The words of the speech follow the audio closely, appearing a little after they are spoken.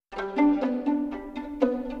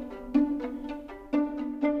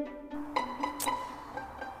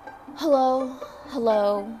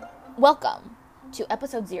Hello, welcome to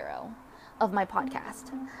episode 0 of my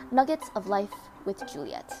podcast, Nuggets of Life with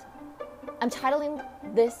Juliet. I'm titling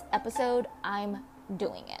this episode, I'm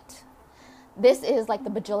Doing It. This is like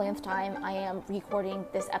the bajillionth time I am recording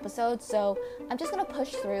this episode, so I'm just going to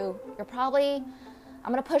push through. I'm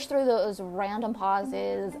going to push through those random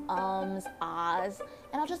pauses, ahs,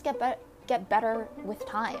 and I'll just get better with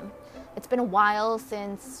time. It's been a while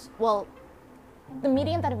since, the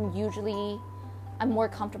medium that I'm more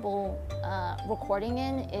comfortable recording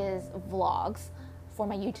in is vlogs for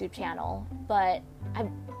my YouTube channel, but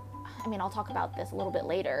I'll talk about this a little bit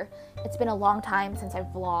later. It's been a long time since I've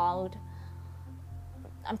vlogged.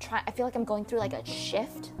 I feel like I'm going through like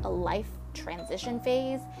a life transition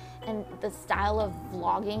phase, and the style of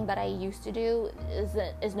vlogging that I used to do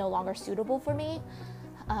is no longer suitable for me.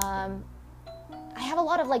 I have a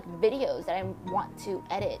lot of like videos that I want to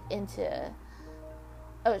edit into.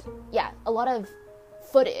 A lot of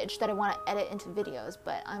footage that I want to edit into videos,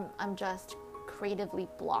 but I'm just creatively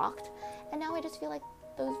blocked, and now I just feel like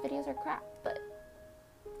those videos are crap, but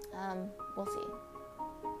we'll see.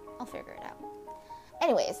 I'll figure it out.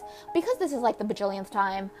 Anyways, because this is like the bajillionth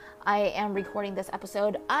time I am recording this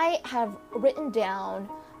episode, I have written down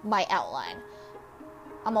my outline.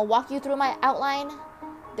 I'm gonna walk you through my outline.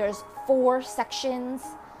 There's 4 sections.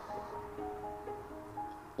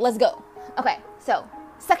 Let's go. Okay, so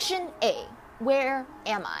Section A, where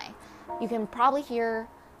am I? You can probably hear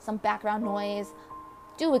some background noise.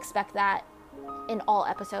 Do expect that in all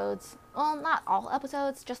episodes. Well, not all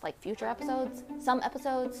episodes, just like future episodes. Some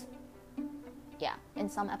episodes. Yeah, in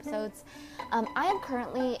some episodes. I am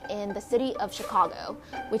currently in the city of Chicago,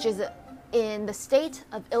 which is in the state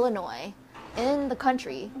of Illinois, in the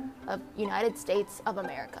country of United States of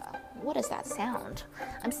America. What does that sound?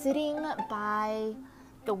 I'm sitting by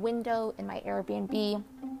the window in my Airbnb.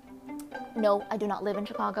 No, I do not live in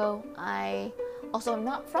Chicago. I also am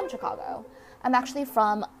not from Chicago. I'm actually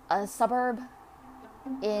from a suburb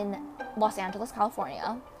in Los Angeles,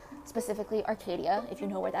 California, specifically Arcadia, if you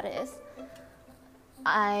know where that is.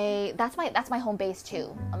 That's my home base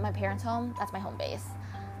too. My parents' home, that's my home base.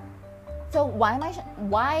 So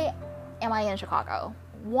why am I in Chicago?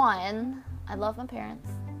 One, I love my parents,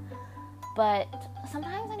 but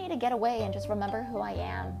sometimes I need to get away and just remember who I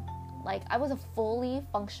am. Like, I was a fully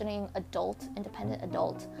functioning independent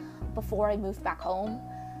adult before I moved back home,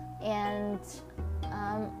 and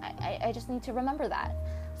I just need to remember that.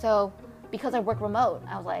 So because I work remote,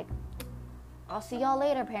 I was like, I'll see y'all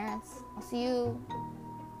later, parents. I'll see you,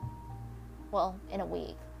 in a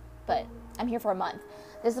week, but I'm here for a month.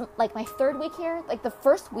 This is like my 3rd week here. Like, the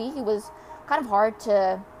first week, it was kind of hard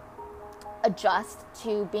to adjust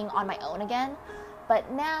to being on my own again, but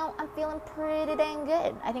now I'm feeling pretty dang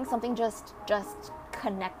good. I think something just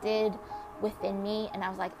connected within me, and I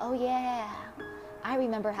was like, oh yeah, I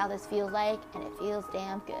remember how this feels like, and it feels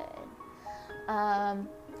damn good.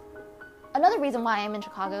 Another reason why I'm in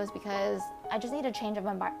Chicago is because I just need a change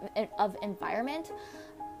of environment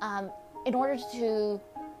in order to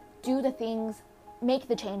do the things, make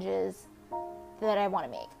the changes that I want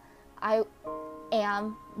to make. I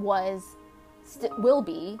will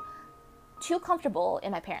be too comfortable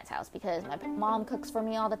in my parents' house because my mom cooks for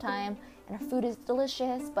me all the time and her food is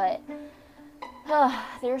delicious, but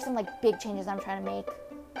there are some like big changes I'm trying to make,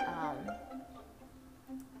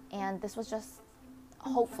 and this was just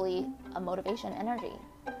hopefully a motivation, energy.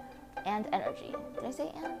 Did I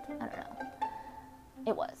say and? I don't know.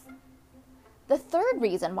 It was. The 3rd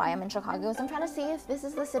reason why I'm in Chicago is I'm trying to see if this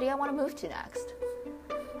is the city I want to move to next.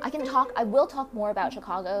 I will talk more about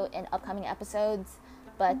Chicago in upcoming episodes,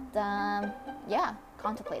 but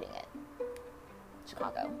contemplating it.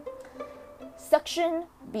 Chicago. Section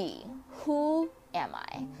B, who am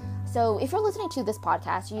I? So if you're listening to this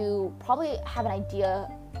podcast, you probably have an idea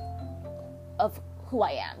of who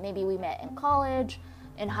I am. Maybe we met in college,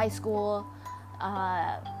 in high school,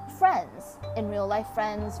 friends, in real life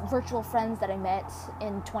friends, virtual friends that I met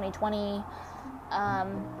in 2020.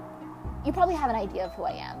 You probably have an idea of who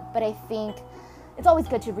I am, but I think it's always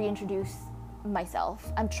good to reintroduce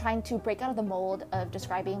myself. I'm trying to break out of the mold of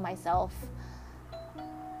describing myself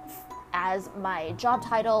as my job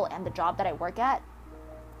title and the job that I work at,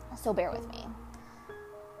 so bear with me.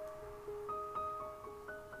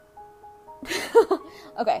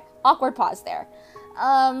 Okay, awkward pause there.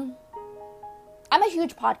 I'm a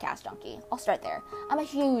huge podcast junkie. I'll start there. I'm a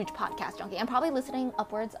huge podcast junkie. I'm probably listening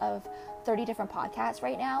upwards of 30 different podcasts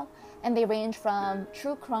right now, and they range from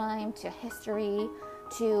true crime to history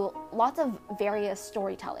to lots of various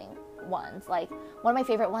storytelling ones. Like, one of my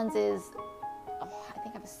favorite ones is, I think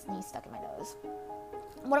I have a sneeze stuck in my nose.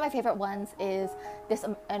 One of my favorite ones is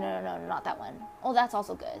no, not that one. Oh, that's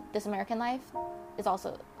also good. This American Life is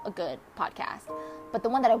also a good podcast. But the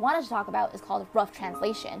one that I wanted to talk about is called Rough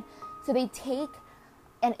Translation. So they take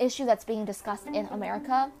an issue that's being discussed in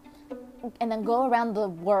America and then go around the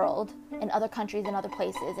world in other countries and other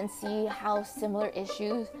places and see how similar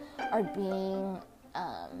issues are being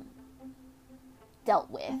dealt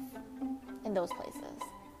with in those places.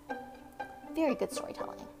 Very good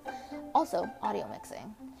storytelling. Also, audio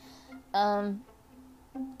mixing. And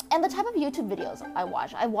the type of YouTube videos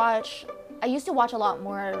I used to watch a lot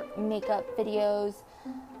more makeup videos.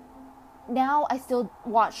 Now I still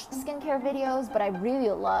watch skincare videos, but I really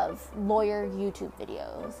love lawyer YouTube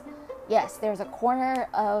videos. Yes, there's a corner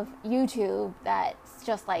of YouTube that's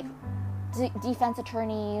just like defense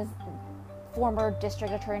attorneys, former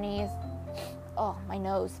district attorneys. Oh, my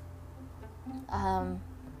nose.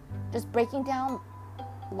 Just breaking down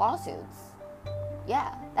lawsuits.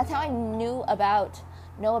 Yeah, that's how I know about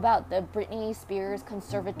the Britney Spears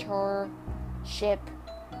conservatorship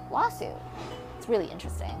lawsuit. It's really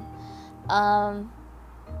interesting.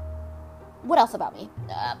 What else about me?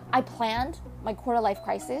 I planned my quarter life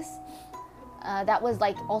crisis. That was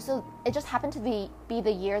like also, it just happened to be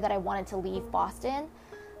the year that I wanted to leave Boston.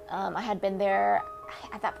 I had been there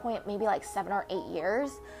at that point maybe like 7 or 8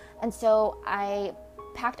 years. And so I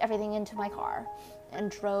packed everything into my car and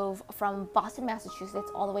drove from Boston,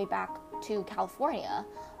 Massachusetts all the way back to California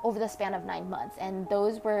over the span of 9 months. And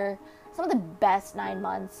those were some of the best 9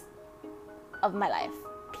 months of my life,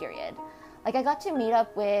 period. Like, I got to meet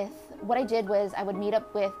up with, what I did was I would meet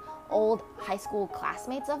up with old high school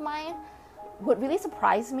classmates of mine. What really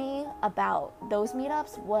surprised me about those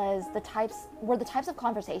meetups was the types of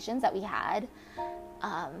conversations that we had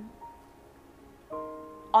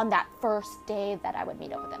on that first day that I would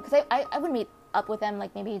meet up with them. Because I would meet up with them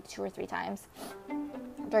like maybe 2 or 3 times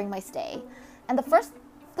during my stay. And the first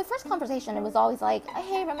conversation, it was always like,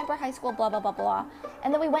 hey, remember high school, blah, blah, blah, blah.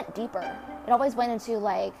 And then we went deeper. It always went into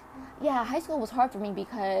like, yeah, high school was hard for me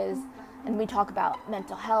because, and we talk about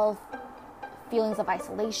mental health, feelings of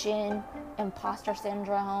isolation, imposter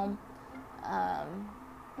syndrome,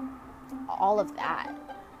 all of that.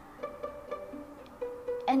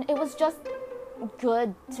 And it was just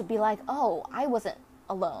good to be like, oh, I wasn't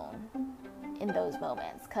alone in those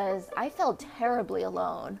moments, because I felt terribly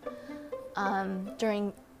alone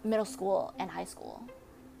during middle school and high school.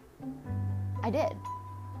 I did.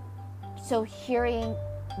 So hearing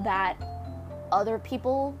that other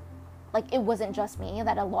people, like, it wasn't just me,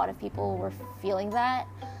 that a lot of people were feeling that,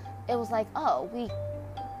 it was like, oh,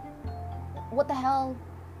 what the hell?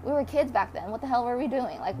 We were kids back then. What the hell were we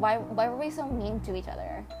doing? Like, why were we so mean to each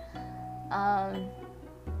other?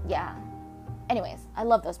 Yeah. Anyways, I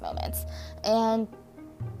love those moments. And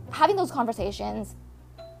having those conversations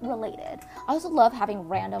related. I also love having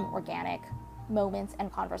random organic moments and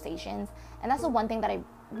conversations. And that's the one thing that I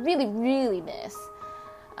really, really miss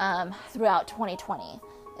throughout 2020,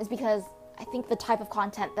 is because I think the type of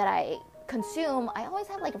content that I consume, I always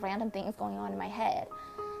have like random things going on in my head.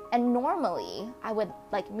 And normally I would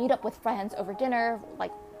like meet up with friends over dinner,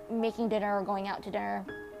 like making dinner or going out to dinner,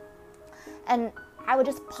 and I would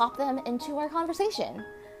just pop them into our conversation.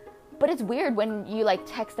 But it's weird when you like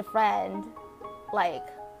text a friend like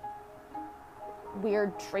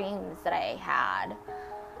weird dreams that I had,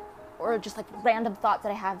 or just like random thoughts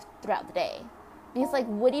that I have throughout the day. Because like,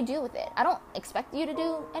 what do you do with it? I don't expect you to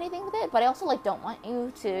do anything with it, but I also like don't want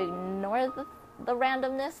you to ignore the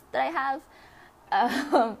randomness that I have.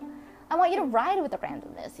 I want you to ride with the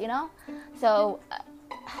randomness, you know? So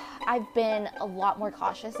I've been a lot more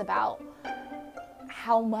cautious about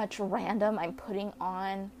how much random I'm putting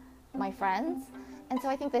on my friends. And so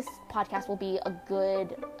I think this podcast will be a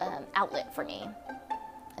good outlet for me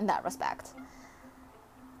in that respect.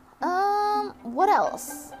 What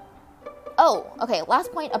else? Oh, okay,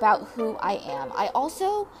 last point about who I am. I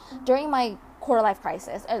also, during my quarter life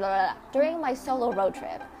crisis, during my solo road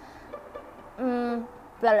trip,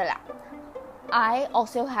 I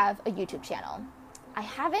also have a YouTube channel. I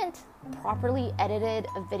haven't properly edited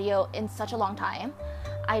a video in such a long time.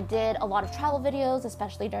 I did a lot of travel videos,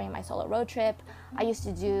 especially during my solo road trip. I used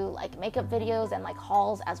to do like makeup videos and like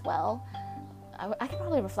hauls as well. I could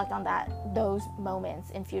probably reflect on those moments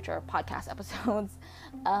in future podcast episodes.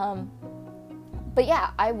 But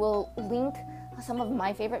yeah, I will link some of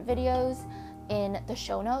my favorite videos in the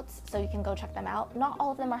show notes so you can go check them out. Not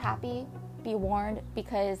all of them are happy, be warned,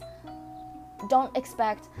 because don't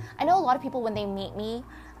expect, I know a lot of people when they meet me,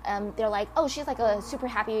 they're like, oh, she's like a super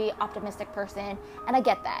happy, optimistic person, and I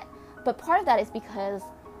get that. But part of that is because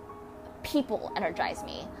people energize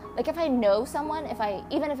me. Like, if I know someone,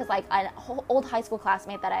 even if it's like an old high school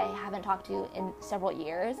classmate that I haven't talked to in several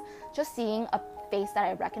years, just seeing a face that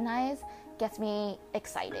I recognize gets me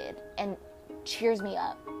excited and cheers me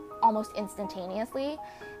up almost instantaneously.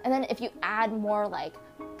 And then if you add more like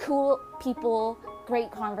cool people,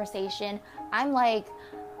 great conversation, I'm like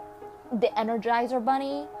the Energizer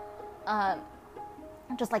Bunny,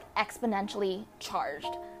 just like exponentially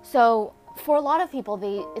charged. So for a lot of people,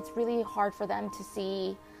 it's really hard for them to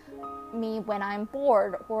see me when I'm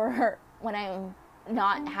bored or when I'm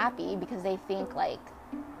not happy, because they think like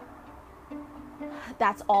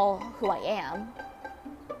that's all who I am.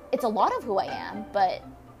 It's a lot of who I am, but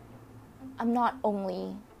I'm not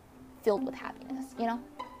only filled with happiness, you know?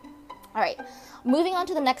 All right, moving on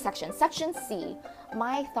to the next section. Section C,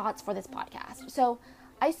 my thoughts for this podcast. So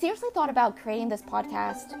I seriously thought about creating this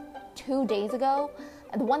podcast 2 days ago.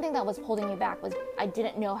 And the one thing that was holding me back was I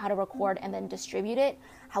didn't know how to record and then distribute it.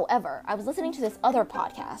 However, I was listening to this other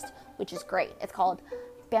podcast, which is great. It's called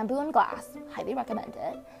Bamboo and Glass. Highly recommend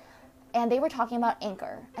it. And they were talking about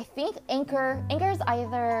Anchor. I think Anchor is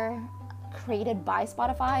either created by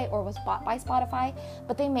Spotify or was bought by Spotify,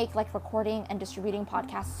 but they make like recording and distributing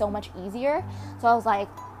podcasts so much easier. So I was like,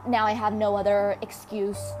 now I have no other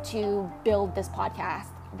excuse to build this podcast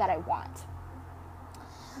that I want.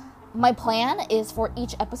 My plan is for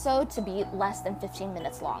each episode to be less than 15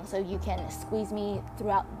 minutes long, so you can squeeze me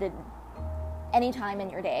throughout any time in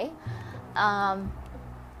your day. A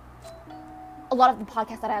lot of the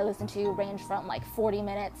podcasts that I listen to range from like 40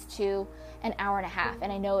 minutes to an hour and a half, and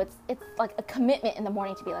I know it's like a commitment in the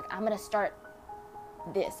morning to be like, I'm gonna start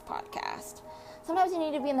this podcast. Sometimes you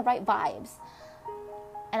need to be in the right vibes,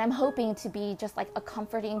 and I'm hoping to be just like a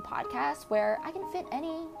comforting podcast where I can fit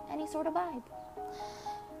any sort of vibe.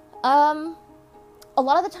 A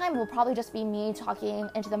lot of the time will probably just be me talking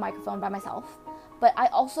into the microphone by myself, but I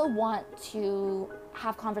also want to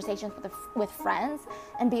have conversations with friends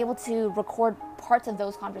and be able to record parts of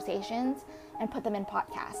those conversations and put them in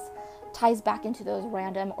podcasts. Ties back into those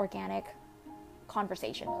random organic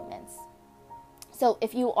moments. So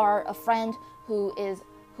if you are a friend who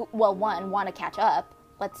one, want to catch up,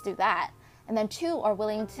 let's do that. And then two, are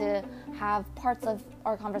willing to have parts of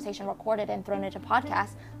our conversation recorded and thrown into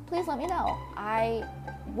podcasts, please let me know. I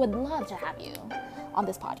would love to have you on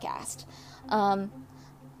this podcast.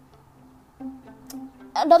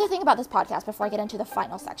 Another thing about this podcast, before I get into the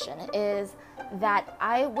final section, is that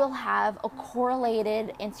I will have a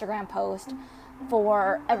correlated Instagram post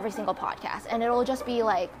for every single podcast. And it'll just be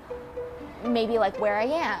like, maybe like where I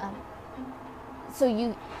am. So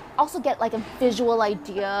you also get like a visual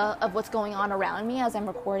idea of what's going on around me as I'm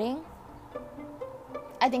recording.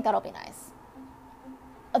 I think that'll be nice.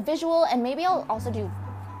 A visual, and maybe I'll also do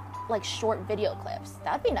like short video clips.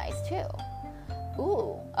 That'd be nice too.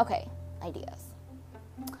 Ooh, okay, ideas.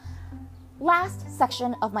 Last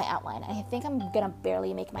section of my outline. I think I'm gonna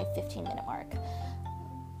barely make my 15-minute mark.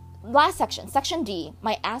 Last section, section D,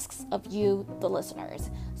 my asks of you, the listeners.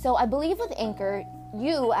 So I believe with Anchor,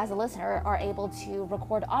 you as a listener are able to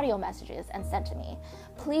record audio messages and send to me.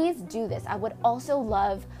 Please do this. I would also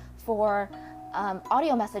love for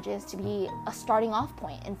audio messages to be a starting off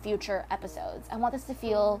point in future episodes. I want this to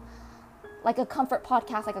feel like a comfort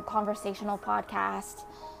podcast, like a conversational podcast.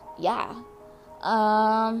 Yeah.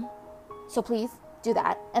 So please do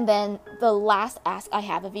that. And then the last ask I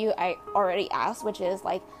have of you, I already asked, which is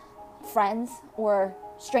like friends or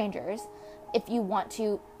strangers. If you want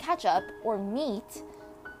to catch up or meet,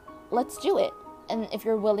 let's do it. And if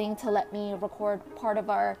you're willing to let me record part of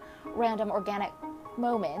our random organic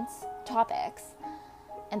moments, topics,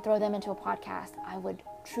 and throw them into a podcast, I would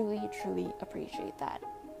truly, truly appreciate that.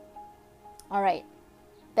 All right,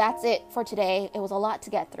 that's it for today. It was a lot to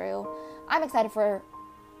get through. I'm excited for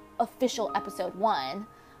official episode 1,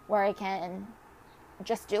 where I can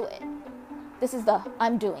just do it. This is the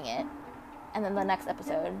I'm doing it. And then the next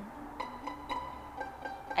episode,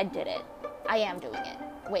 I did it. I am doing it.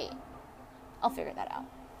 Wait, I'll figure that out.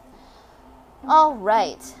 All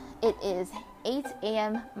right, it is 8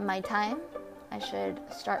 a.m. my time. I should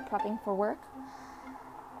start prepping for work.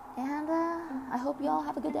 And I hope you all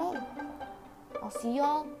have a good day. I'll see you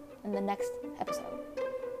all in the next episode.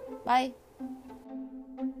 Bye.